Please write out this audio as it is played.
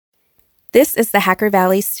This is the Hacker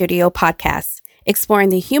Valley Studio podcast,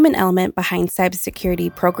 exploring the human element behind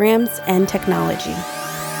cybersecurity programs and technology.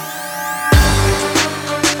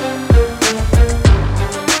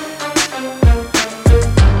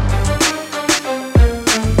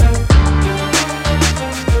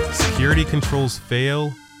 Security controls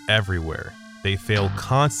fail everywhere. They fail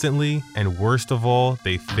constantly, and worst of all,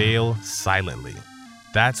 they fail silently.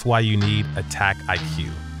 That's why you need Attack IQ,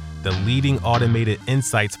 the leading automated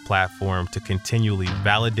insights platform to continually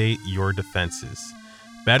validate your defenses.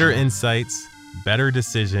 Better insights, better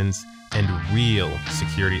decisions, and real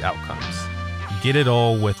security outcomes. Get it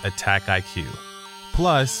all with Attack IQ.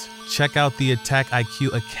 Plus, check out the Attack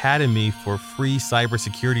IQ Academy for free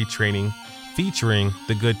cybersecurity training featuring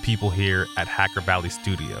the good people here at Hacker Valley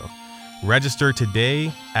Studio. Register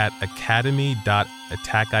today at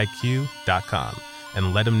academy.attackiq.com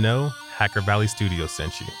and let them know Hacker Valley Studio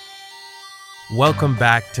sent you. Welcome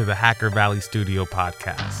back to the Hacker Valley Studio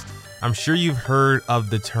podcast. I'm sure you've heard of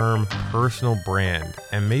the term personal brand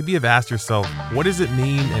and maybe have asked yourself, what does it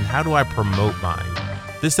mean and how do I promote mine?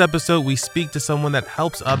 This episode, we speak to someone that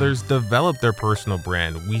helps others develop their personal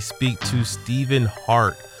brand. We speak to Stephen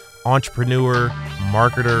Hart, entrepreneur,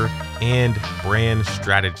 marketer, and brand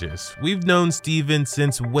strategist. We've known Stephen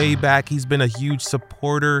since way back. He's been a huge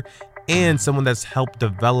supporter and someone that's helped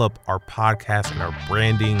develop our podcast and our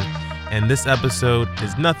branding. And this episode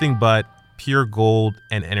is nothing but pure gold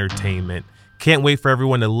and entertainment. Can't wait for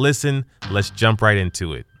everyone to listen. Let's jump right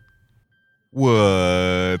into it.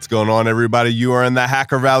 What's going on, everybody? You are in the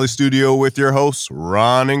Hacker Valley Studio with your hosts,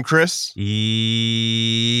 Ron and Chris.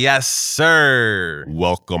 Yes, sir.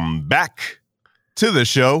 Welcome back to the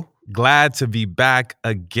show. Glad to be back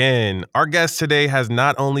again. Our guest today has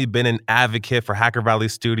not only been an advocate for Hacker Valley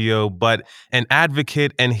Studio, but an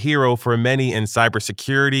advocate and hero for many in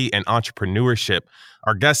cybersecurity and entrepreneurship.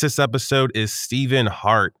 Our guest this episode is Stephen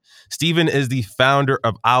Hart. Stephen is the founder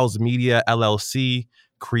of Owls Media, LLC,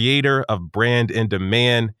 creator of Brand in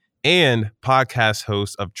Demand, and podcast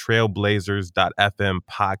host of Trailblazers.fm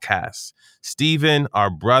podcasts. Stephen, our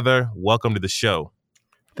brother, welcome to the show.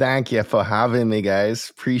 Thank you for having me, guys.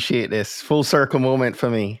 Appreciate this. Full circle moment for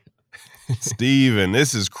me. Stephen,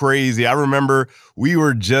 this is crazy. I remember we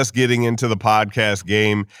were just getting into the podcast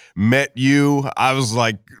game, met you. I was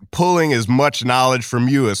like pulling as much knowledge from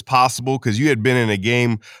you as possible because you had been in a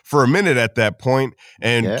game for a minute at that point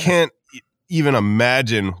and can't even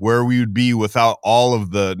imagine where we would be without all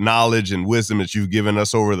of the knowledge and wisdom that you've given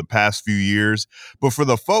us over the past few years. But for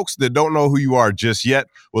the folks that don't know who you are just yet,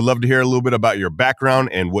 would love to hear a little bit about your background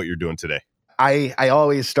and what you're doing today. I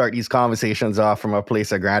always start these conversations off from a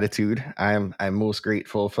place of gratitude. I'm most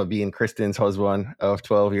grateful for being Kristen's husband of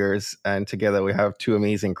 12 years. And together we have two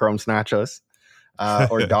amazing crumb snatchers.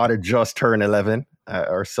 Our daughter just turned 11.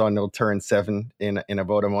 Our son will turn 7 in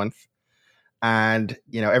about a month. And,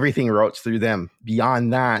 you know, everything routes through them.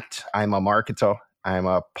 Beyond that, I'm a marketer. I'm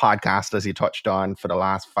a podcaster, as you touched on, for the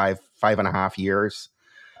last five and a half years.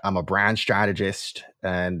 I'm a brand strategist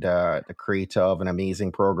and the creator of an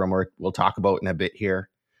amazing program we'll talk about in a bit here.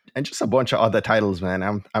 And just a bunch of other titles,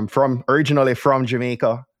 man. I'm originally from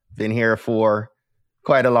Jamaica. Been here for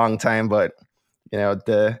quite a long time, but, you know,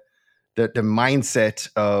 the mindset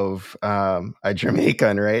of a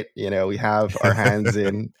Jamaican, right? You know, we have our hands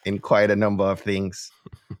in quite a number of things.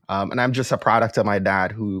 And I'm just a product of my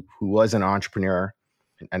dad who was an entrepreneur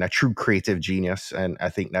and a true creative genius. And I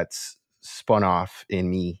think that's spun off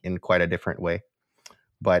in me in quite a different way.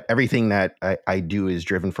 But everything that I do is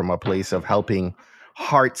driven from a place of helping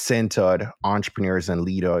heart-centered entrepreneurs and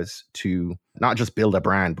leaders to not just build a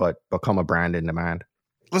brand, but become a brand in demand.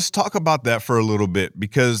 Let's talk about that for a little bit,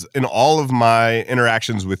 because in all of my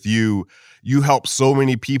interactions with you, you help so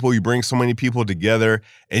many people, you bring so many people together,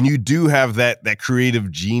 and you do have that creative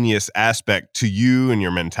genius aspect to you and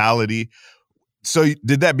your mentality. So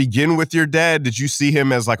did that begin with your dad? Did you see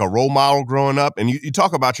him as like a role model growing up? And you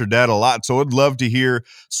talk about your dad a lot, so I'd love to hear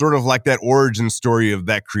sort of like that origin story of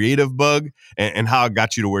that creative bug and how it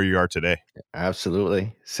got you to where you are today.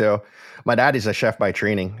 Absolutely. So my dad is a chef by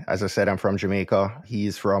training. As I said, I'm from Jamaica.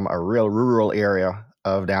 He's from a real rural area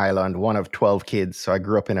of the island, one of 12 kids. So I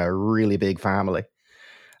grew up in a really big family.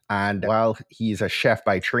 And while he's a chef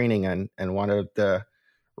by training and one of the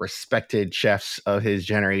respected chefs of his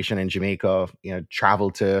generation in Jamaica, you know,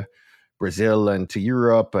 traveled to Brazil and to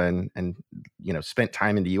Europe and you know, spent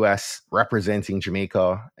time in the US representing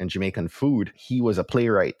Jamaica and Jamaican food. He was a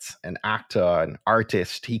playwright, an actor, an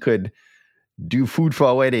artist. He could do food for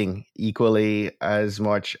a wedding equally as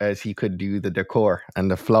much as he could do the decor and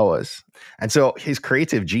the flowers. And so his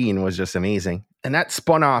creative gene was just amazing. And that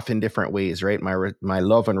spun off in different ways, right? My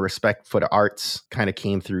love and respect for the arts kind of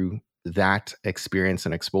came through that experience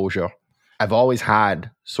and exposure. I've always had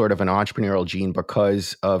sort of an entrepreneurial gene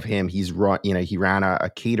because of him. He ran a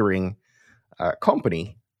catering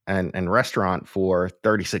company and restaurant for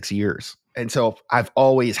 36 years. And so I've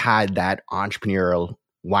always had that entrepreneurial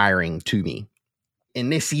wiring to me. In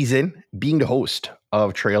this season, being the host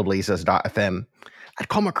of Trailblazers.fm, I'd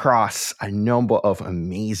come across a number of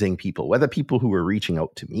amazing people, whether people who were reaching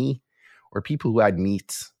out to me or people who I'd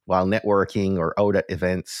meet while networking or out at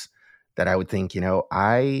events that I would think,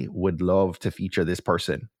 I would love to feature this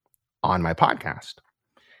person on my podcast.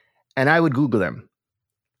 And I would Google them.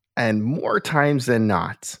 And more times than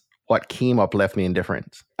not, what came up left me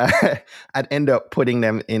indifferent. I'd end up putting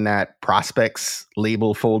them in that prospects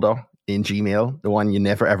label folder in Gmail, the one you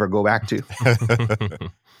never ever go back to.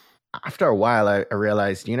 After a while, I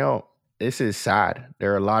realized, this is sad.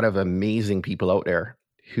 There are a lot of amazing people out there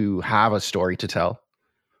who have a story to tell,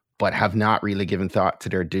 but have not really given thought to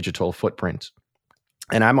their digital footprint.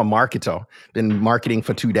 And I'm a marketer, been marketing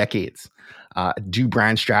for 2 decades. Do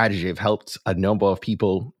brand strategy. I've helped a number of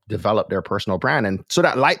people develop their personal brand. And so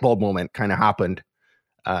that light bulb moment kind of happened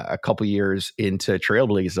a couple years into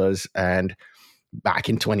Trailblazers. And back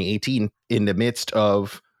in 2018, in the midst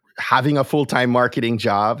of having a full-time marketing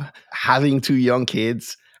job, having 2 young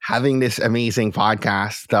kids, having this amazing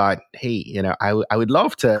podcast, thought, hey, I would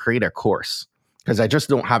love to create a course because I just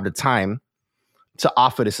don't have the time to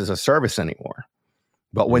offer this as a service anymore.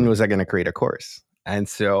 But when was I going to create a course? And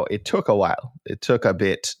so it took a while. It took a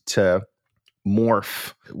bit to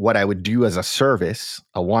morph what I would do as a service,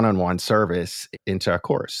 a one-on-one service, into a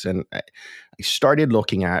course. And I started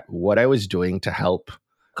looking at what I was doing to help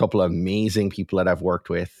a couple of amazing people that I've worked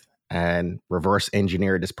with and reverse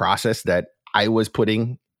engineer this process that I was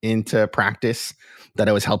putting into practice, that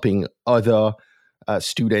I was helping other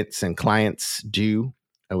students and clients do.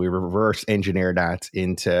 And we reverse engineer that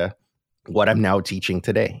into what I'm now teaching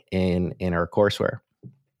today in our courseware.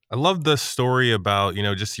 I love the story about,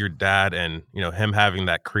 just your dad and, him having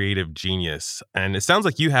that creative genius. And it sounds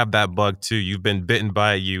like you have that bug too. You've been bitten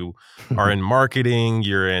by it. You are in marketing,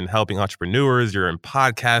 you're in helping entrepreneurs, you're in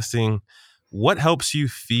podcasting. What helps you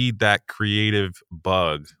feed that creative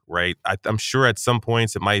bug, right? I'm sure at some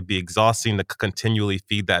points it might be exhausting to continually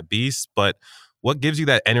feed that beast, but what gives you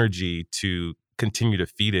that energy to continue to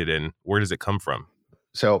feed it, and where does it come from?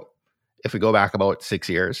 So if we go back about 6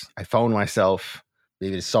 years, I found myself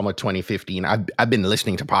maybe the summer 2015. I've been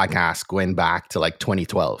listening to podcasts going back to like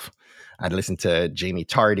 2012. I'd listened to Jamie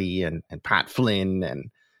Tardy and Pat Flynn and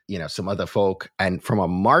some other folk. And from a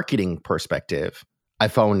marketing perspective, I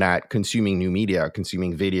found that consuming new media,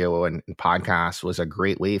 consuming video and podcasts was a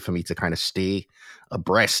great way for me to kind of stay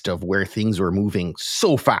abreast of where things were moving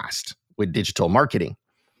so fast with digital marketing.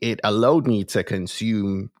 It allowed me to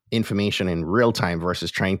consume information in real time versus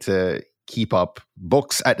trying to keep up.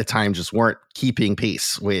 Books at the time just weren't keeping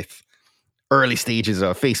pace with early stages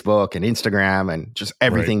of Facebook and Instagram and just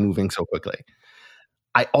everything moving so quickly.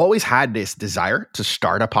 I always had this desire to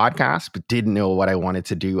start a podcast, but didn't know what I wanted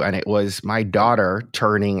to do. And it was my daughter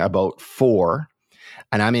turning about 4,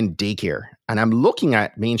 and I'm in daycare, and I'm looking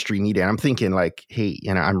at mainstream media, and I'm thinking like, hey,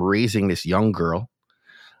 I'm raising this young girl.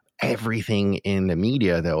 Everything in the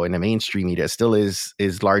media, though, in the mainstream media, still is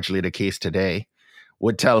largely the case today,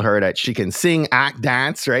 would tell her that she can sing, act,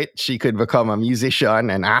 dance, right? She could become a musician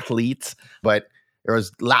and athlete, but there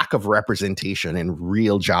was lack of representation in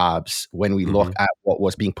real jobs when we looked at what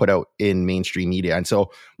was being put out in mainstream media. And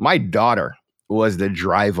so my daughter was the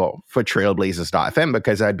driver for Trailblazers.fm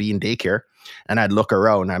because I'd be in daycare and I'd look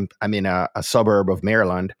around. I'm in a suburb of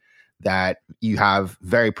Maryland that you have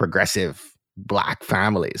very progressive Black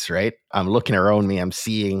families, right? I'm looking around me, I'm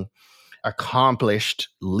seeing accomplished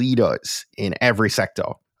leaders in every sector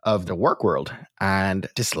of the work world. And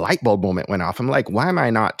this light bulb moment went off. I'm like, why am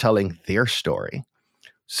I not telling their story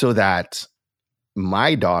so that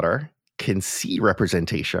my daughter can see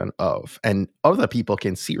representation of, and other people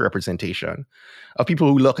can see representation of people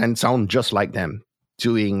who look and sound just like them,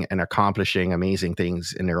 doing and accomplishing amazing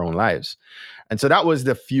things in their own lives? And so that was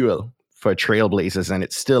the fuel for Trailblazers, and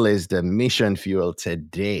it still is the mission fuel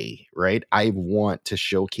today, right? I want to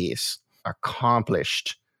showcase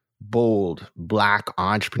accomplished, bold Black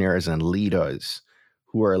entrepreneurs and leaders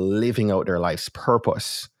who are living out their life's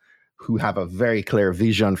purpose, who have a very clear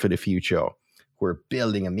vision for the future, who are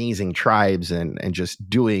building amazing tribes and just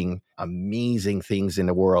doing amazing things in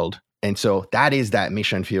the world. And so that is that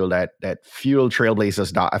mission fuel, that fuel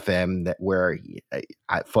Trailblazers.fm, that where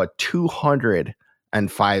for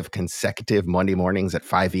 205 consecutive Monday mornings at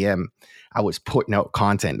 5 a.m., I was putting out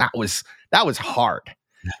content. that was hard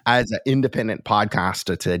as an independent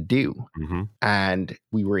podcaster to do. Mm-hmm. And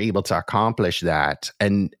we were able to accomplish that.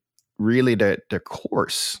 And really the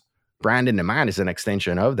course, Brand in Demand, is an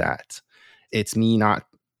extension of that. It's me not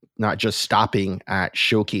just stopping at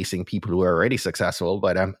showcasing people who are already successful,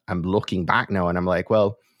 but I'm looking back now and I'm like,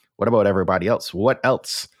 well, what about everybody else? What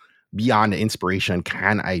else beyond the inspiration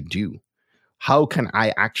can I do? How can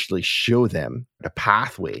I actually show them the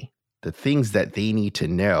pathway, the things that they need to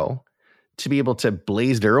know to be able to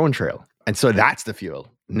blaze their own trail? And so that's the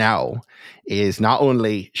fuel now, is not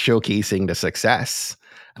only showcasing the success,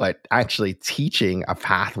 but actually teaching a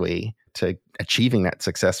pathway to achieving that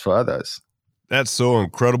success for others. That's so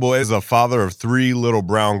incredible. As a father of 3 little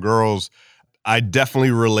brown girls, I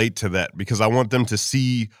definitely relate to that because I want them to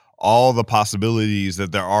see all the possibilities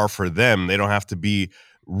that there are for them. They don't have to be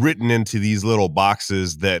written into these little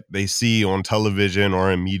boxes that they see on television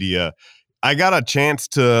or in media. I got a chance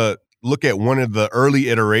to look at one of the early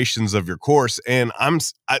iterations of your course, and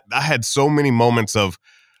I had so many moments of,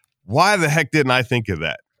 why the heck didn't I think of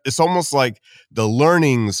that? It's almost like the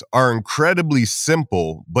learnings are incredibly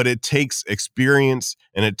simple, but it takes experience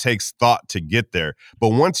and it takes thought to get there. But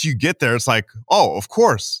once you get there, it's like, oh, of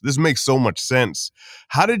course, this makes so much sense.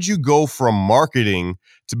 How did you go from marketing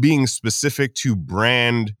to being specific to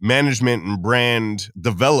brand management and brand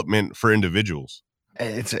development for individuals?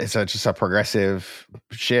 It's just a progressive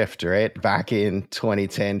shift, right? Back in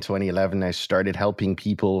 2010, 2011, I started helping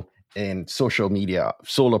people in social media,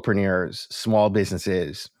 solopreneurs, small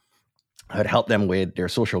businesses. I'd help them with their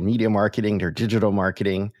social media marketing, their digital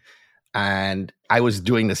marketing. And I was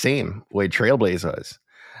doing the same with Trailblazers.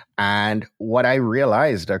 And what I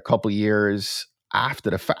realized a couple years after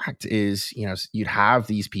the fact is, you'd have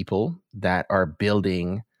these people that are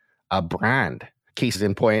building a brand. Case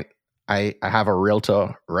in point, I have a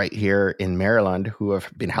realtor right here in Maryland who have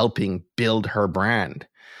been helping build her brand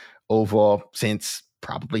since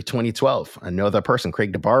probably 2012. Another person,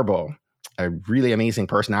 Craig DeBarbo, a really amazing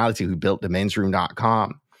personality who built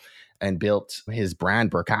themensroom.com and built his brand,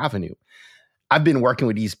 Burke Avenue. I've been working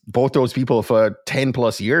with both those people for 10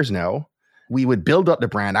 plus years now. We would build up the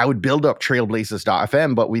brand. I would build up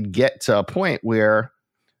Trailblazers.fm, but we'd get to a point where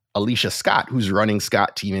Alicia Scott, who's running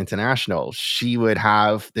Scott Team International, she would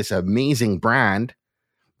have this amazing brand,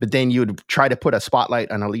 but then you would try to put a spotlight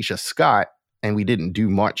on Alicia Scott, and we didn't do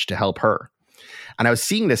much to help her. And I was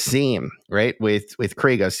seeing the same, right, with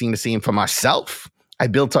Craig. I was seeing the same for myself. I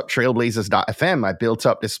built up Trailblazers.fm. I built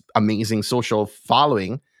up this amazing social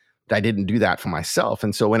following, but I didn't do that for myself.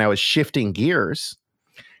 And so when I was shifting gears,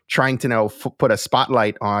 trying to now put a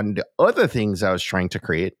spotlight on the other things I was trying to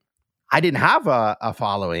create, I didn't have a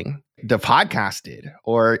following. The podcast did,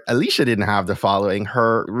 or Alicia didn't have the following.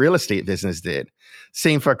 Her real estate business did.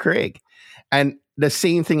 Same for Craig. And the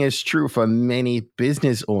same thing is true for many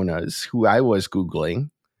business owners who I was Googling,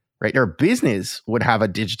 right? Their business would have a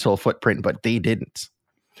digital footprint, but they didn't.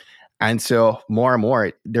 And so more and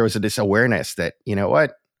more, there was this awareness that, you know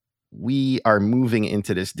what, we are moving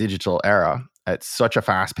into this digital era at such a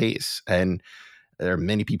fast pace. And there are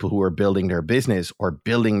many people who are building their business or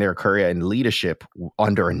building their career in leadership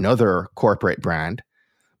under another corporate brand,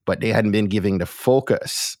 but they hadn't been giving the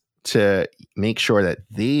focus to make sure that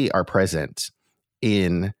they are present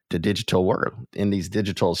in the digital world, in these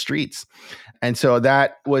digital streets. And so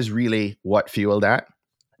that was really what fueled that.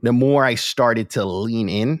 The more I started to lean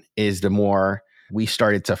in is the more we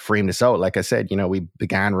started to frame this out. Like I said, we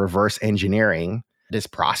began reverse engineering this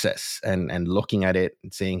process and looking at it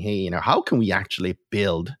and saying, hey, how can we actually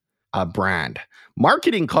build a brand?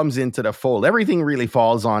 Marketing comes into the fold. Everything really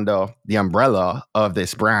falls under the umbrella of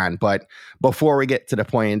this brand. But before we get to the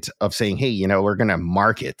point of saying, hey, we're going to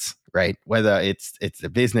market, right? Whether it's a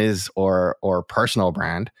business or personal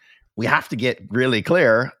brand, we have to get really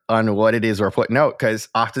clear on what it is we're putting out. Because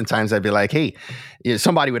oftentimes I'd be like, hey,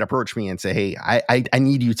 somebody would approach me and say, hey, I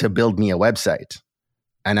need you to build me a website.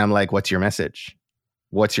 And I'm like, what's your message?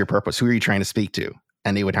 What's your purpose? Who are you trying to speak to?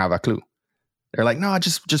 And they would have a clue. They're like, no,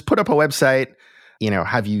 just put up a website.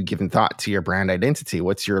 Have you given thought to your brand identity?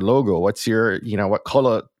 What's your logo? What's your, what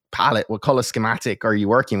color palette, what color schematic are you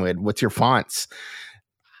working with? What's your fonts?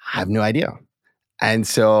 I have no idea. And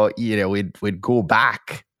so, we'd go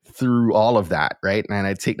back through all of that, right? And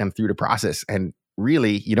I'd take them through the process. And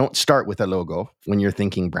really, you don't start with a logo when you're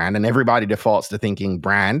thinking brand, and everybody defaults to thinking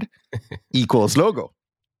brand equals logo,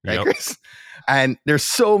 right, Yep. Chris? And there's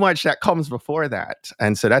so much that comes before that.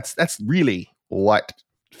 And so that's really what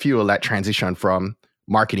fueled that transition from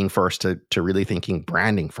marketing first to really thinking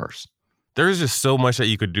branding first. There's just so much that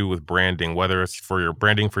you could do with branding, whether it's for your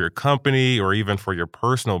branding for your company or even for your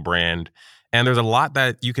personal brand. And there's a lot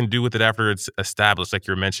that you can do with it after it's established. Like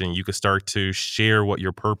you're mentioning, you could start to share what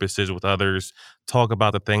your purpose is with others, talk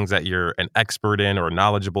about the things that you're an expert in or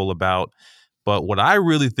knowledgeable about. But what I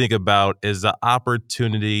really think about is the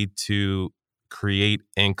opportunity to create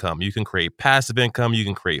income. You can create passive income. You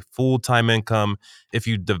can create full-time income if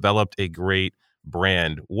you developed a great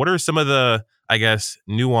brand. What are some of the, I guess,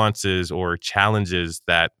 nuances or challenges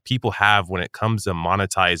that people have when it comes to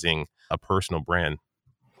monetizing a personal brand?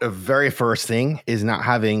 The very first thing is not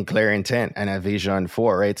having clear intent and a vision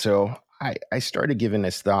for, right? So I started giving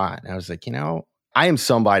this thought and I was like, I am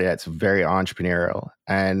somebody that's very entrepreneurial.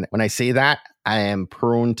 And when I say that, I am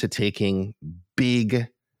prone to taking big,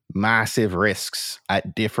 massive risks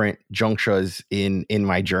at different junctures in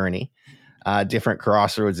my journey, different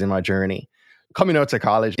crossroads in my journey. Coming out to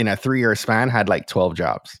college in a 3-year span, had like 12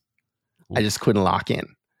 jobs. I just couldn't lock in.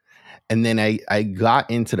 And then I got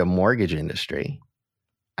into the mortgage industry.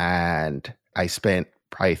 And I spent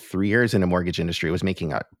probably 3 years in the mortgage industry. I was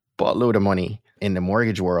making a buttload of money in the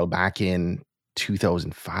mortgage world back in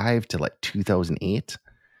 2005 to like 2008,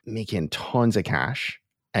 making tons of cash.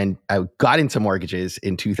 And I got into mortgages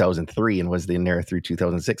in 2003 and was in there through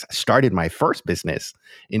 2006. I started my first business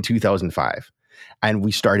in 2005 and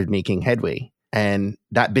we started making headway. And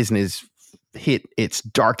that business hit its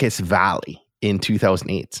darkest valley in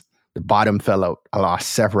 2008. The bottom fell out. I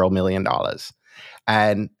lost several $1 million.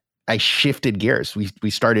 And I shifted gears. We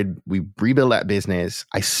rebuilt that business.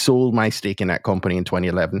 I sold my stake in that company in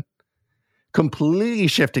 2011, completely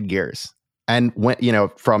shifted gears. And went,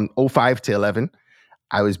 from 05 to 11,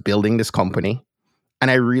 I was building this company and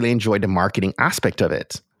I really enjoyed the marketing aspect of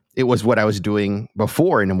it. It was what I was doing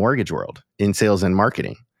before in the mortgage world, in sales and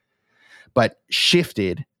marketing, but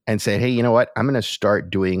shifted and said, hey, you know what? I'm going to start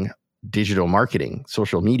doing digital marketing,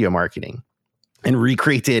 social media marketing. And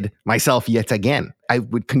recreated myself yet again. I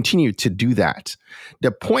would continue to do that.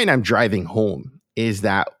 The point I'm driving home is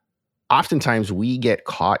that oftentimes we get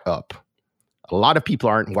caught up. A lot of people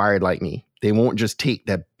aren't wired like me. They won't just take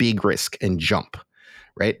that big risk and jump,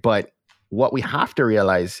 right? But what we have to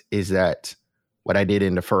realize is that what I did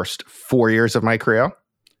in the first 4 years of my career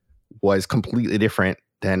was completely different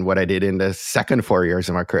than what I did in the second 4 years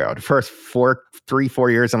of my career. The first 4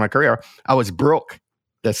 years of my career, I was broke.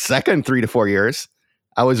 The second 3 to 4 years,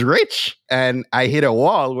 I was rich and I hit a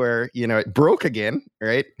wall where, it broke again,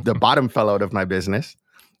 right? The bottom fell out of my business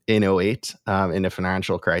in 2008, in the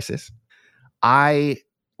financial crisis. I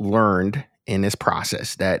learned in this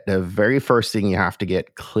process that the very first thing you have to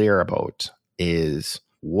get clear about is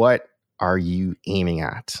what are you aiming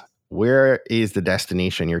at? Where is the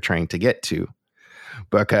destination you're trying to get to?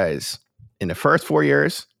 Because in the first 4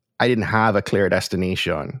 years, I didn't have a clear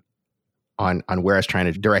destination on where I was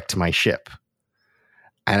trying to direct my ship.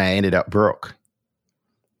 And I ended up broke.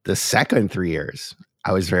 The second 3 years,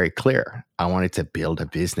 I was very clear. I wanted to build a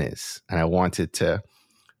business and I wanted to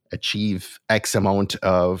achieve X amount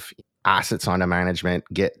of assets under management,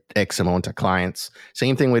 get X amount of clients.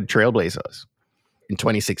 Same thing with Trailblazers. In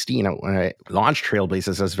 2016, when I launched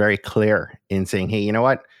Trailblazers, I was very clear in saying, hey, you know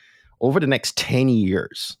what? Over the next 10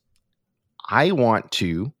 years, I want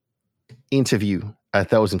to interview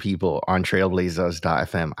 1,000 people on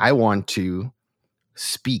trailblazers.fm. I want to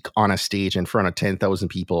speak on a stage in front of 10,000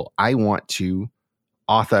 people. I want to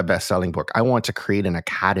author a best-selling book. I want to create an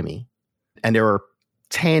academy. And there were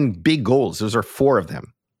 10 big goals. Those are 4 of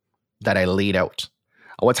them that I laid out.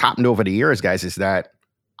 What's happened over the years, guys, is that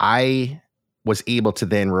I was able to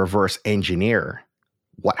then reverse engineer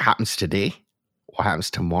what happens today, what happens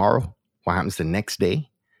tomorrow, what happens the next day,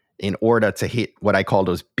 in order to hit what I call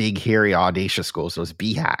those big, hairy, audacious goals, those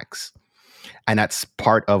BHAGs. And that's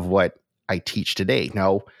part of what I teach today.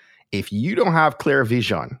 Now, if you don't have clear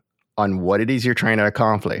vision on what it is you're trying to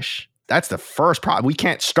accomplish, that's the first problem. We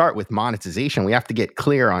can't start with monetization. We have to get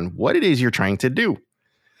clear on what it is you're trying to do.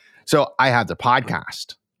 So I have the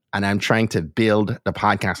podcast and I'm trying to build the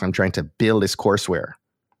podcast. I'm trying to build this courseware.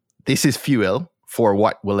 This is fuel for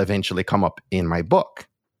what will eventually come up in my book.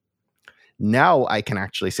 Now I can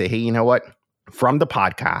actually say, hey, you know what? From the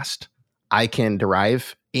podcast, I can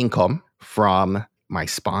derive income from my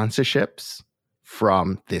sponsorships,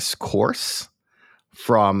 from this course,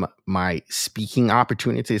 from my speaking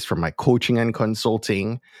opportunities, from my coaching and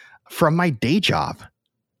consulting, from my day job,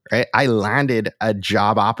 right? I landed a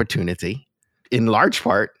job opportunity in large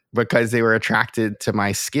part because they were attracted to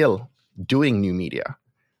my skill doing new media,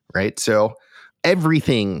 right? So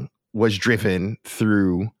everything was driven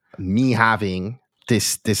through me having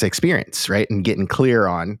this experience, right? And getting clear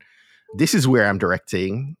on this is where I'm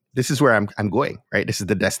directing. This is where I'm going, right? This is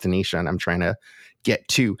the destination I'm trying to get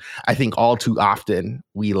to. I think all too often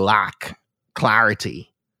we lack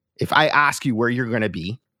clarity. If I ask you where you're going to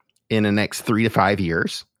be in the next 3 to 5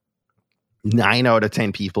 years, 9 out of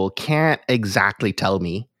 10 people can't exactly tell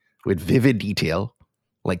me with vivid detail,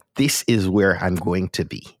 like, this is where I'm going to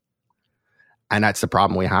be. And that's the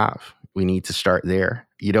problem we have. We need to start there.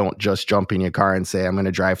 You don't just jump in your car and say, I'm going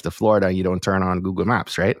to drive to Florida. You don't turn on Google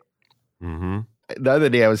Maps, right? Mm-hmm. The other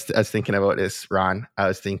day I was thinking about this, Ron. I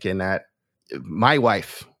was thinking that my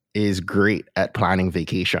wife is great at planning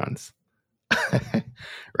vacations,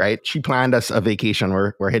 right? She planned us a vacation.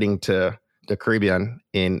 We're heading to the Caribbean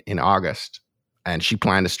in August, and she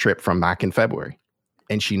planned this trip from back in February.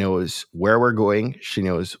 And she knows where we're going. She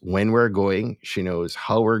knows when we're going. She knows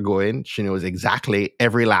how we're going. She knows exactly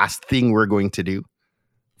every last thing we're going to do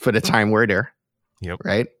for the time we're there. Yep.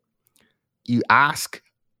 Right? You ask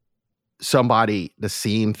somebody the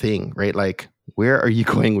same thing, right? Like, where are you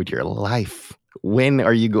going with your life? When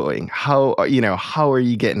are you going? How are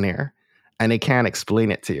you getting there? And they can't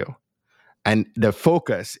explain it to you. And the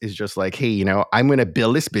focus is just like, hey, I'm going to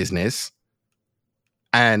build this business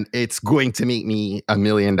and it's going to make me $1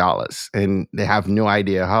 million. And they have no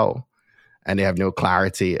idea how. And they have no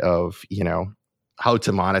clarity of, how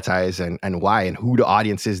to monetize and why and who the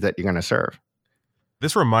audience is that you're going to serve.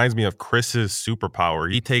 This reminds me of Chris's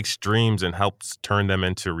superpower. He takes dreams and helps turn them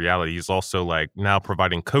into reality. He's also like now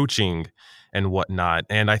providing coaching and whatnot.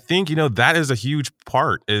 And I think, that is a huge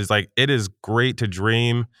part, is like, it is great to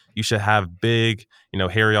dream. You should have big,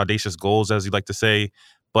 hairy, audacious goals, as you like to say.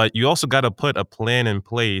 But you also got to put a plan in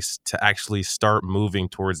place to actually start moving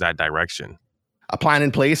towards that direction. A plan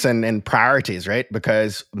in place and priorities, right?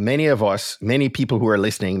 Because many people who are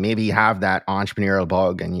listening, maybe have that entrepreneurial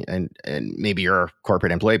bug and maybe you're a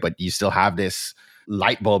corporate employee, but you still have this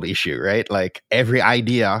light bulb issue, right? Like every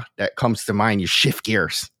idea that comes to mind, you shift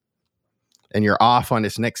gears and you're off on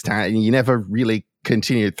this next time and you never really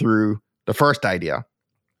continue through the first idea.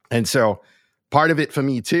 And so part of it for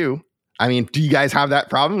me too, do you guys have that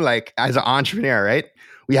problem? Like as an entrepreneur, right?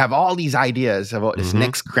 We have all these ideas about this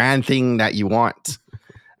next grand thing that you want.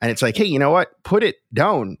 And it's like, hey, you know what? Put it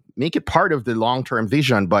down. Make it part of the long-term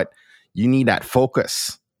vision, but you need that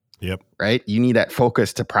focus. Yep. Right? You need that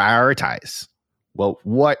focus to prioritize. Well,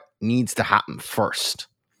 what needs to happen first?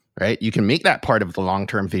 Right? You can make that part of the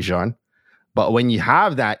long-term vision, but when you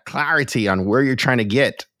have that clarity on where you're trying to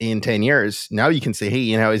get in 10 years, now you can say,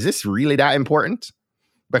 hey, is this really that important?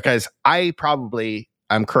 Because I probably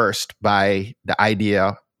am cursed by the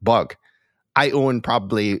idea bug. I own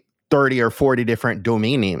probably 30 or 40 different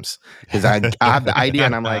domain names because I have the idea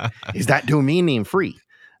and I'm like, is that domain name free?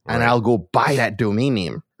 And I'll go buy that domain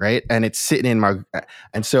name, right? And it's sitting in my,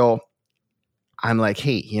 and so I'm like,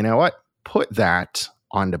 hey, you know what? Put that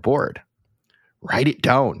on the board. Write it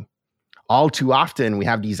down. All too often we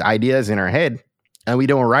have these ideas in our head and we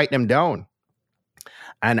don't write them down.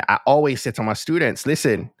 And I always say to my students,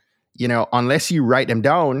 listen, unless you write them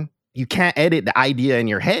down, you can't edit the idea in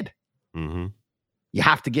your head. Mm-hmm. You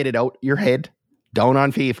have to get it out your head, down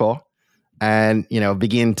on paper, and,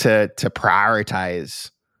 begin to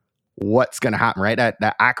prioritize what's going to happen, right? That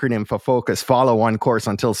acronym for focus, follow one course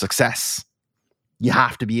until success. You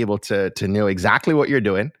have to be able to know exactly what you're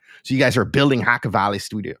doing. So you guys are building Hacker Valley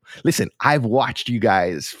Studio. Listen, I've watched you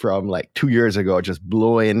guys from like 2 years ago, just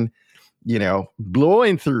blowing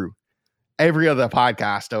through every other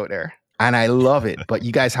podcast out there. And I love it. But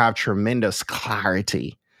you guys have tremendous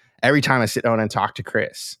clarity. Every time I sit down and talk to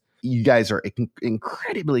Chris, you guys are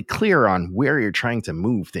incredibly clear on where you're trying to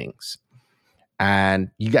move things.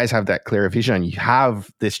 And you guys have that clear vision. You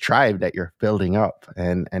have this tribe that you're building up.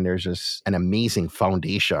 And there's just an amazing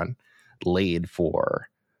foundation laid for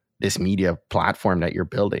this media platform that you're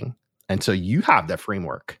building. And so you have the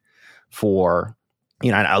framework for,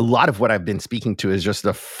 and a lot of what I've been speaking to is just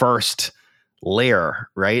the first layer,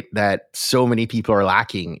 right? That so many people are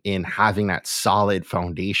lacking in having that solid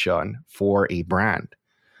foundation for a brand.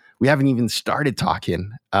 We haven't even started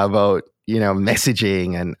talking about,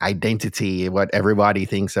 messaging and identity, what everybody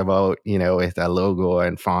thinks about, with a logo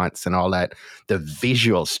and fonts and all that, the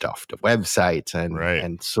visual stuff, the website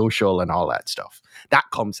and social and all that stuff. That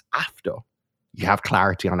comes after you have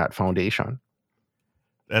clarity on that foundation.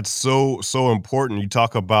 That's so important. You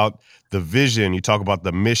talk about the vision, you talk about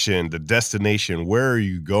the mission, the destination, where are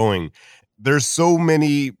you going? There's so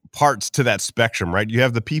many parts to that spectrum, right? You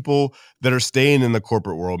have the people that are staying in the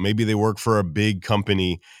corporate world. Maybe they work for a big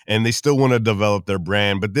company and they still want to develop their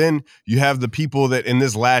brand. But then you have the people that in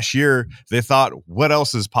this last year, they thought, what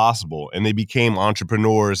else is possible? And they became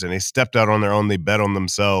entrepreneurs and they stepped out on their own. They bet on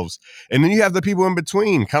themselves. And then you have the people in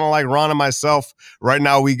between, kind of like Ron and myself. Right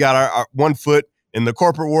now, we got our one foot in the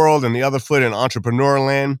corporate world and the other foot in entrepreneur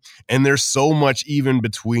land. And there's so much even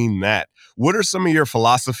between that. What are some of your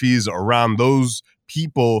philosophies around those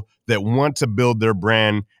people that want to build their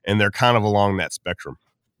brand and they're kind of along that spectrum?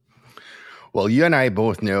 Well, you and I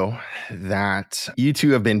both know that you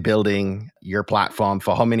two have been building your platform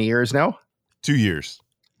for how many years now? 2 years.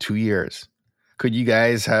 2 years. Could you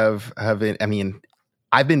guys have been, I mean,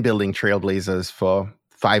 I've been building Trailblazers for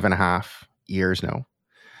 5.5 years now.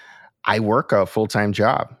 I work a full-time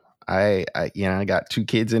job. I got 2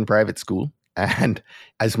 kids in private school. And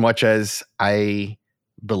as much as I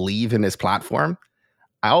believe in this platform,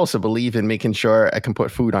 I also believe in making sure I can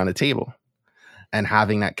put food on the table and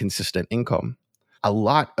having that consistent income. A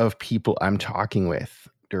lot of people I'm talking with,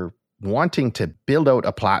 they're wanting to build out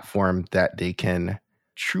a platform that they can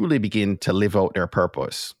truly begin to live out their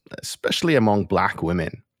purpose, especially among Black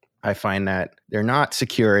women. I find that they're not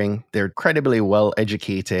securing, they're incredibly well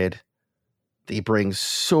educated. They bring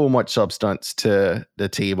so much substance to the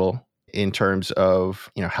table in terms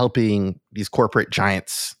of, helping these corporate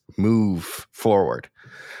giants move forward.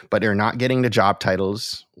 But they're not getting the job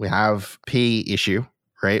titles. We have pay issue,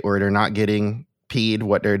 right? Where they're not getting paid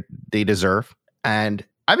what they deserve. And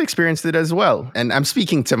I've experienced it as well. And I'm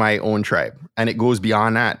speaking to my own tribe, and it goes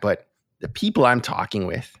beyond that. But the people I'm talking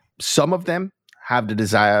with, some of them have the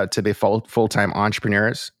desire to be full-time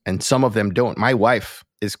entrepreneurs, and some of them don't. My wife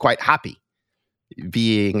is quite happy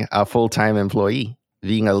being a full-time employee,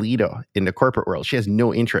 being a leader in the corporate world. She has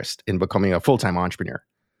no interest in becoming a full-time entrepreneur.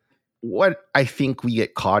 What I think we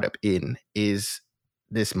get caught up in is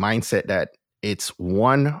this mindset that it's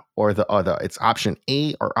one or the other. It's option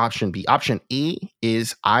A or option B. Option A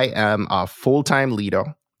is I am a full-time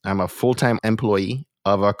leader. I'm a full-time employee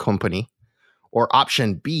of a company. Or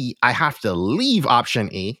option B, I have to leave option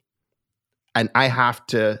A and I have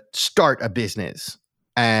to start a business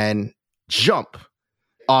and jump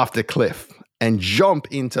off the cliff and jump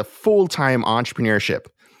into full-time entrepreneurship.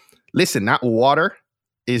 Listen, that water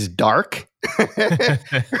is dark.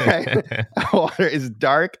 Right? Water is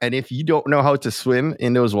dark. And if you don't know how to swim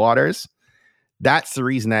in those waters, that's the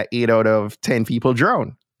reason that 8 out of 10 people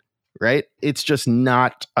drown, right? It's just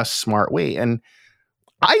not a smart way. And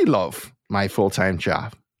I love my full-time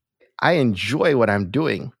job. I enjoy what I'm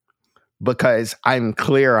doing because I'm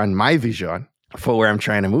clear on my vision for where I'm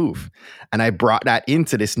trying to move. And I brought that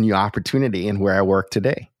into this new opportunity and where I work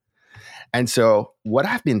today. And so what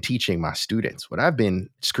I've been teaching my students, what I've been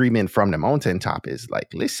screaming from the mountaintop is like,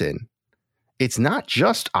 listen, it's not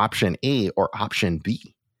just option A or option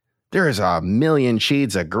B. There is a million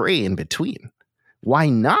shades of gray in between. Why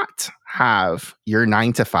not have your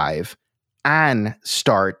 9 to 5 and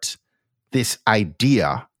start this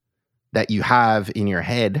idea that you have in your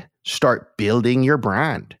head? Start building your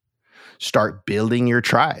brand. Start building your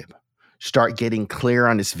tribe. Start getting clear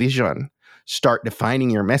on this vision. Start defining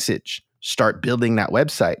your message. Start building that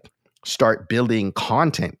website. Start building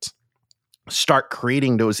content. Start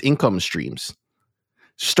creating those income streams.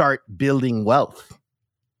 Start building wealth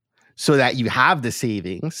so that you have the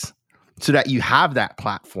savings, so that you have that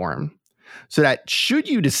platform, so that should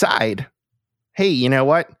you decide, hey, you know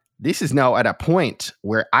what? This is now at a point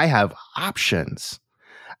where I have options.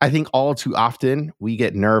 I think all too often we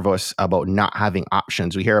get nervous about not having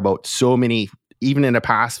options. We hear about so many, even in the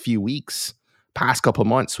past few weeks, past couple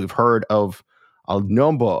months, we've heard of a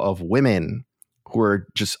number of women who are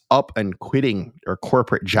just up and quitting their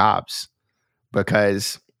corporate jobs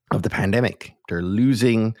because of the pandemic. They're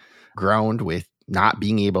losing ground with not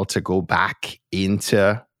being able to go back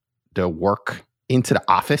into the work, into the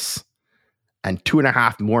office. And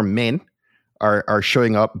 2.5 more men are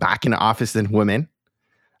showing up back in the office than women.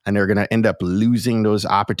 And they're going to end up losing those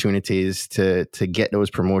opportunities to get those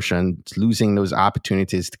promotions, losing those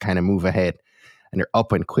opportunities to kind of move ahead. And they're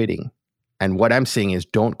up and quitting. And what I'm saying is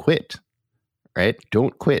don't quit, right?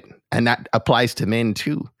 Don't quit. And that applies to men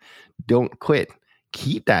too. Don't quit.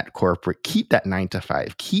 Keep that corporate, keep that 9 to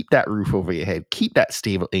 5, keep that roof over your head, keep that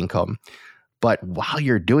stable income. But while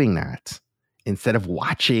you're doing that, instead of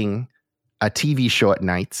watching a TV show at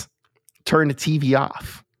night, turn the TV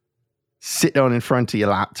off. Sit down in front of your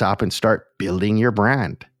laptop and start building your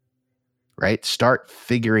brand, right? Start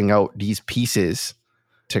figuring out these pieces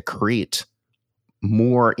to create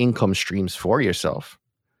more income streams for yourself.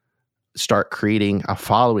 Start creating a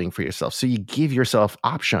following for yourself. So you give yourself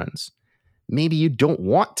options. Maybe you don't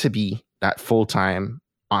want to be that full-time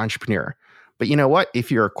entrepreneur, but you know what?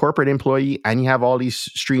 If you're a corporate employee and you have all these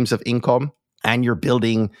streams of income and you're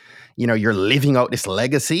building, you're living out this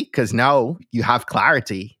legacy because now you have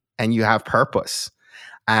clarity and you have purpose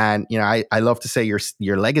And, I love to say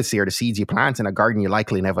your legacy are the seeds you plant in a garden you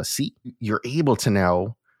likely never see. You're able to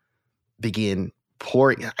now begin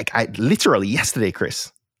pouring. I literally yesterday,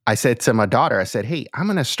 Chris, I said to my daughter, I said, hey, I'm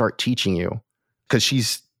going to start teaching you, because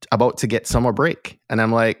she's about to get summer break. And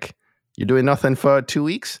I'm like, you're doing nothing for 2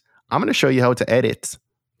 weeks? I'm going to show you how to edit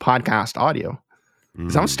podcast audio.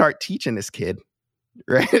 Because I'm going to start teaching this kid,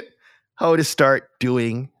 right? How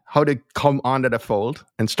to come onto the fold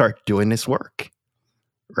and start doing this work,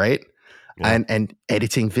 right? Yeah. And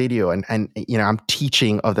editing video. And I'm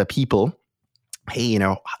teaching other people, hey,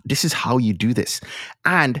 this is how you do this.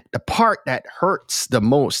 And the part that hurts the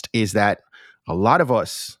most is that a lot of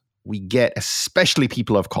us, we get, especially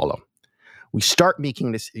people of color, we start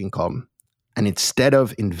making this income, and instead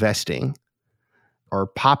of investing, our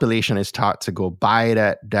population is taught to go buy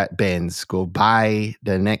that Benz, go buy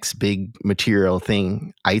the next big material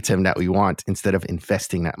item that we want, instead of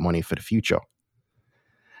investing that money for the future.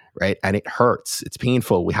 Right? And it hurts. It's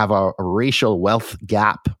painful. We have a racial wealth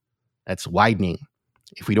gap that's widening.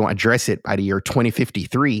 If we don't address it by the year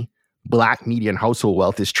 2053, Black median household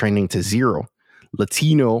wealth is trending to zero.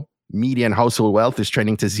 Latino median household wealth is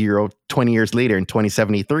trending to zero 20 years later in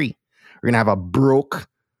 2073. We're going to have a broke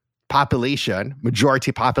population,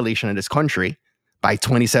 majority population in this country by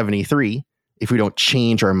 2073 if we don't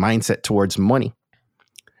change our mindset towards money.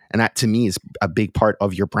 And that, to me, is a big part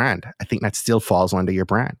of your brand. I think that still falls under your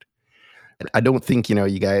brand. I don't think,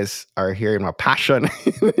 you guys are hearing my passion.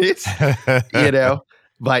 It's,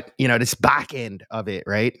 but, this back end of it,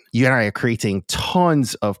 right? You and I are creating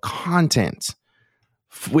tons of content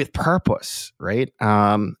with purpose, right?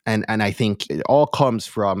 And I think it all comes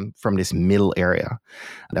from this middle area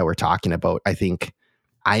that we're talking about. I think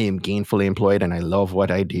I am gainfully employed and I love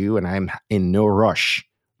what I do, and I'm in no rush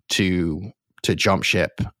to jump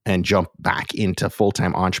ship and jump back into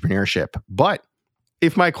full-time entrepreneurship. But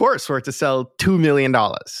if my course were to sell $2 million,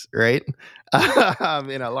 right,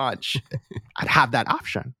 in a launch, I'd have that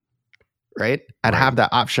option, right? I'd have that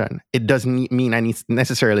option. It doesn't mean I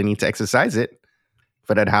necessarily need to exercise it,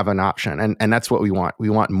 but I'd have an option. And that's what we want. We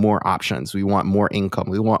want more options. We want more income.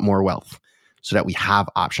 We want more wealth, so that we have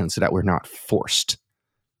options, so that we're not forced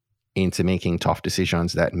into making tough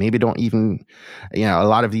decisions that maybe don't even, a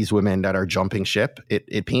lot of these women that are jumping ship,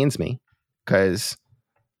 it pains me, because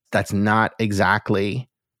that's not exactly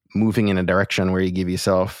moving in a direction where you give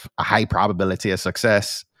yourself a high probability of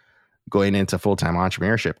success going into full-time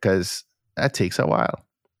entrepreneurship, because that takes a while.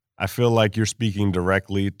 I feel like you're speaking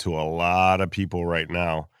directly to a lot of people right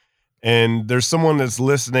now. And there's someone that's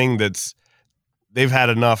listening they've had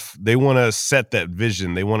enough. They want to set that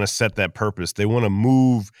vision. They want to set that purpose. They want to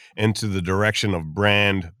move into the direction of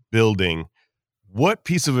brand building. What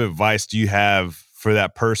piece of advice do you have for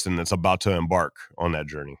that person that's about to embark on that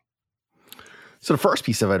journey? So the first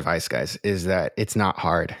piece of advice, guys, is that it's not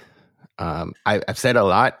hard. I've said a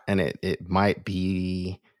lot, and it might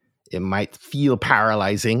feel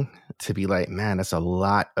paralyzing to be like, man, that's a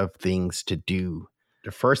lot of things to do.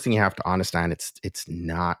 The first thing you have to understand, it's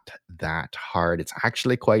not that hard. It's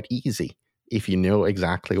actually quite easy if you know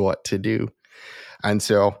exactly what to do. And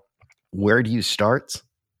so where do you start?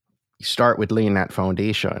 You start with laying that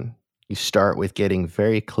foundation. You start with getting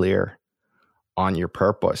very clear on your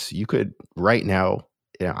purpose. You could right now,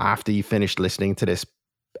 after you finish listening to this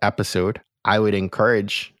episode, I would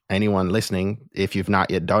encourage anyone listening, if you've not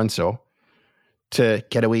yet done so, to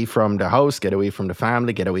get away from the house, get away from the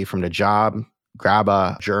family, get away from the job, grab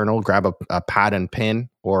a journal, grab a pad and pen,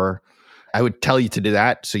 or I would tell you to do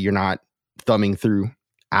that so you're not thumbing through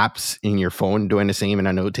apps in your phone, doing the same in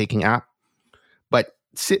a note-taking app. But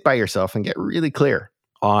sit by yourself and get really clear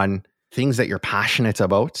on things that you're passionate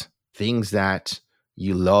about, things that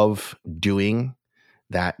you love doing,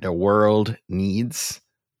 that the world needs,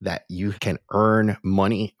 that you can earn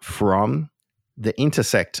money from. The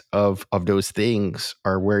intersect of those things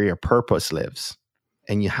are where your purpose lives.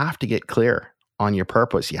 And you have to get clear on your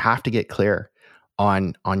purpose. You have to get clear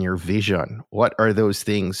on your vision. What are those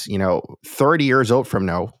things? 30 years out from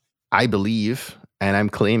now, I believe, and I'm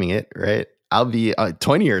claiming it, right? I'll be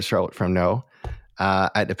 20 years out from now,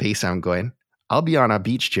 at the pace I'm going, I'll be on a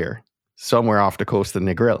beach chair somewhere off the coast of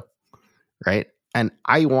Negril, right? And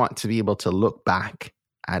I want to be able to look back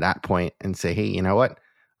at that point and say, hey, you know what?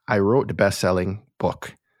 I wrote the best-selling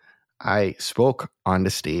book. I spoke on the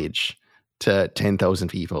stage to 10,000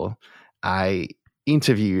 people. I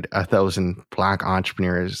interviewed 1,000 Black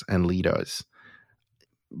entrepreneurs and leaders.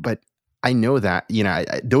 But I know that,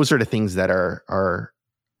 those are the things that are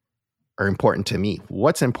important to me.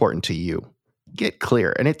 What's important to you? Get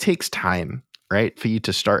clear. And it takes time, right, for you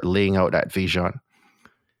to start laying out that vision.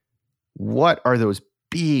 What are those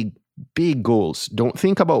big, big goals. Don't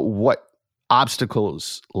think about what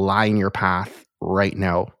obstacles lie in your path right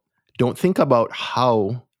now. Don't think about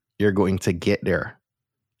how you're going to get there.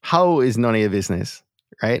 How is none of your business,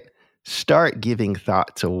 right? Start giving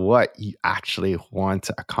thought to what you actually want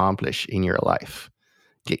to accomplish in your life.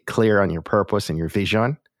 Get clear on your purpose and your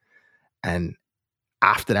vision. And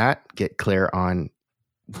after that, get clear on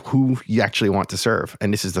who you actually want to serve.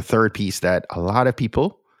 And this is the third piece that a lot of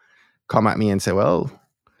people come at me and say, well,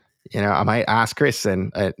 I might ask Chris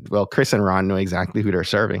and Chris and Ron know exactly who they're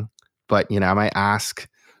serving. But, I might ask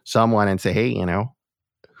someone and say, hey,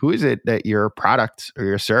 who is it that your product or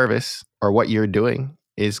your service or what you're doing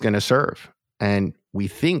is going to serve? And we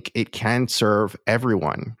think it can serve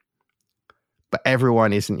everyone, but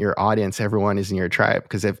everyone isn't your audience. Everyone isn't your tribe.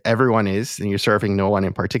 Because if everyone is, then you're serving no one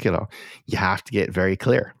in particular. You have to get very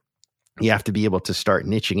clear. You have to be able to start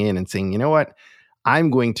niching in and saying, you know what? I'm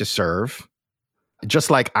going to serve,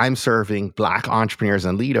 just like I'm serving Black entrepreneurs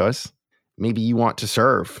and leaders. Maybe you want to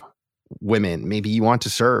serve women. Maybe you want to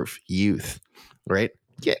serve youth, right?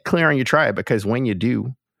 Get clear on your tribe, because when you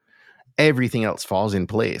do, everything else falls in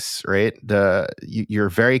place, right? You're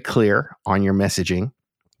very clear on your messaging,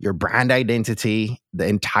 your brand identity, the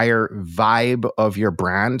entire vibe of your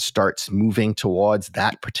brand starts moving towards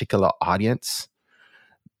that particular audience.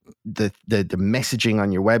 The messaging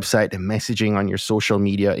on your website, the messaging on your social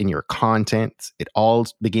media, in your content, it all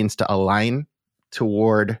begins to align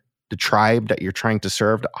toward the tribe that you're trying to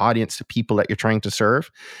serve, the audience, the people that you're trying to serve,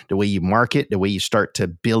 the way you market, the way you start to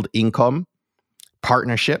build income,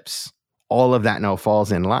 partnerships, all of that now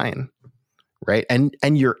falls in line, right?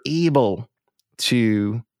 And you're able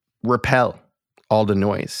to repel all the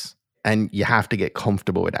noise, and you have to get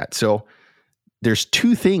comfortable with that. So there's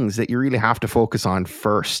two things that you really have to focus on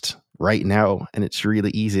first right now, and it's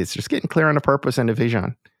really easy. It's just getting clear on the purpose and the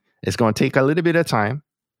vision. It's going to take a little bit of time,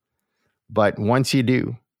 but once you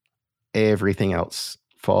do, everything else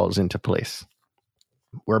falls into place.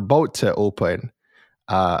 We're about to open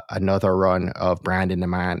another run of Brand in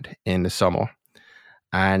Demand in the summer.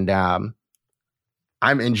 And I'm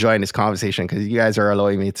enjoying this conversation because you guys are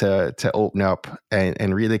allowing me to open up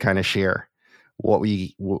and really kind of share what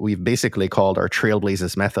we've basically called our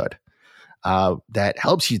Trailblazers method that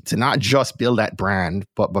helps you to not just build that brand,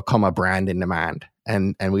 but become a brand in demand.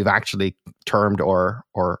 And we've actually termed our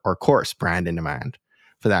course Brand in Demand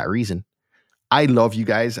for that reason. I love you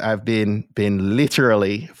guys. I've been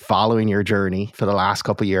literally following your journey for the last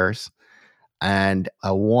couple of years, and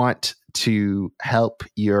I want to help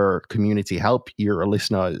your community, help your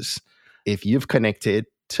listeners. If you've connected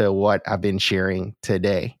to what I've been sharing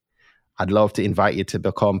today, I'd love to invite you to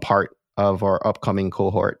become part of our upcoming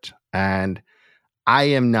cohort. And I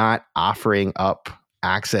am not offering up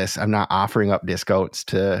access. I'm not offering up discounts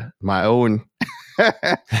to my own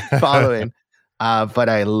following. But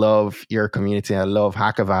I love your community. I love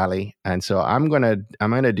Hacker Valley. And so I'm gonna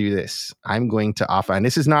do this. I'm going to offer, and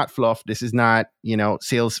this is not fluff. This is not,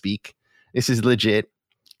 sales speak. This is legit.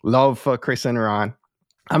 Love for Chris and Ron.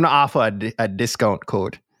 I'm gonna offer a discount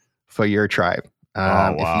code for your tribe.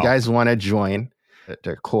 Wow. If you guys want to join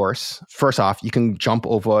the course, first off, you can jump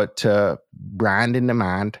over to Brand in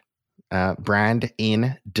Demand,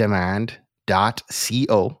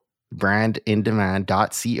 brandindemand.co,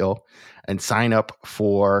 brandindemand.co, and sign up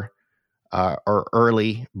for our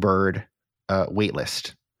early bird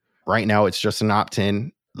waitlist. Right now, it's just an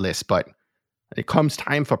opt-in list, but when it comes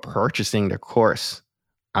time for purchasing the course,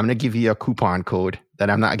 I'm going to give you a coupon code that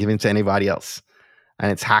I'm not giving to anybody else.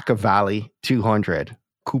 And it's Hacker Valley 200.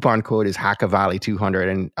 Coupon code is Hacker Valley 200,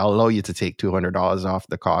 and I'll allow you to take $200 off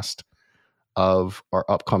the cost of our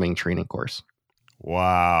upcoming training course.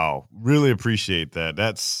 Wow. Really appreciate that.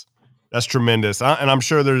 That's tremendous. And I'm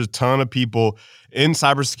sure there's a ton of people in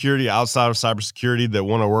cybersecurity, outside of cybersecurity, that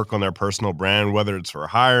want to work on their personal brand, whether it's for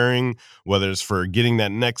hiring, whether it's for getting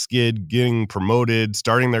that next gig, getting promoted,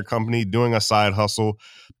 starting their company, doing a side hustle.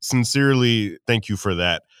 Sincerely, thank you for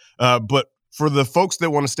that. But for the folks that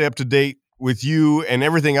want to stay up to date with you and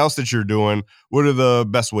everything else that you're doing, what are the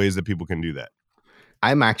best ways that people can do that?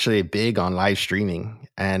 I'm actually big on live streaming,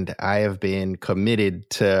 and I have been committed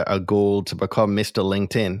to a goal to become Mr.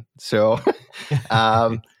 LinkedIn. So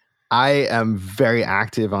I am very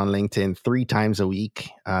active on LinkedIn 3 times a week.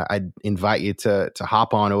 I'd invite you to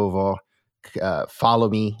hop on over, follow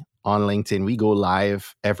me on LinkedIn. We go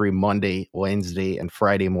live every Monday, Wednesday, and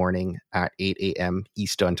Friday morning at 8 a.m.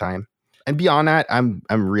 Eastern time. And beyond that, I'm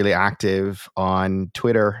really active on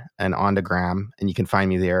Twitter and on the gram, and you can find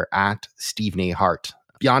me there at Stephen A. Hart.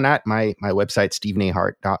 Beyond that, my website,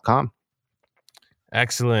 stephenahart.com.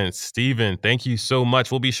 Excellent. Steven, thank you so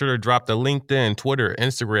much. We'll be sure to drop the LinkedIn, Twitter,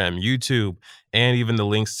 Instagram, YouTube, and even the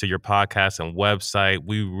links to your podcast and website.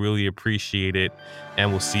 We really appreciate it.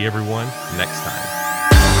 And we'll see everyone next time.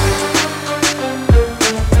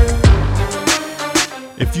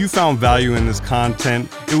 If you found value in this content,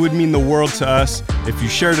 it would mean the world to us if you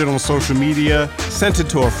shared it on social media, sent it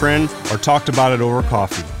to a friend, or talked about it over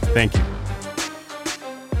coffee. Thank you.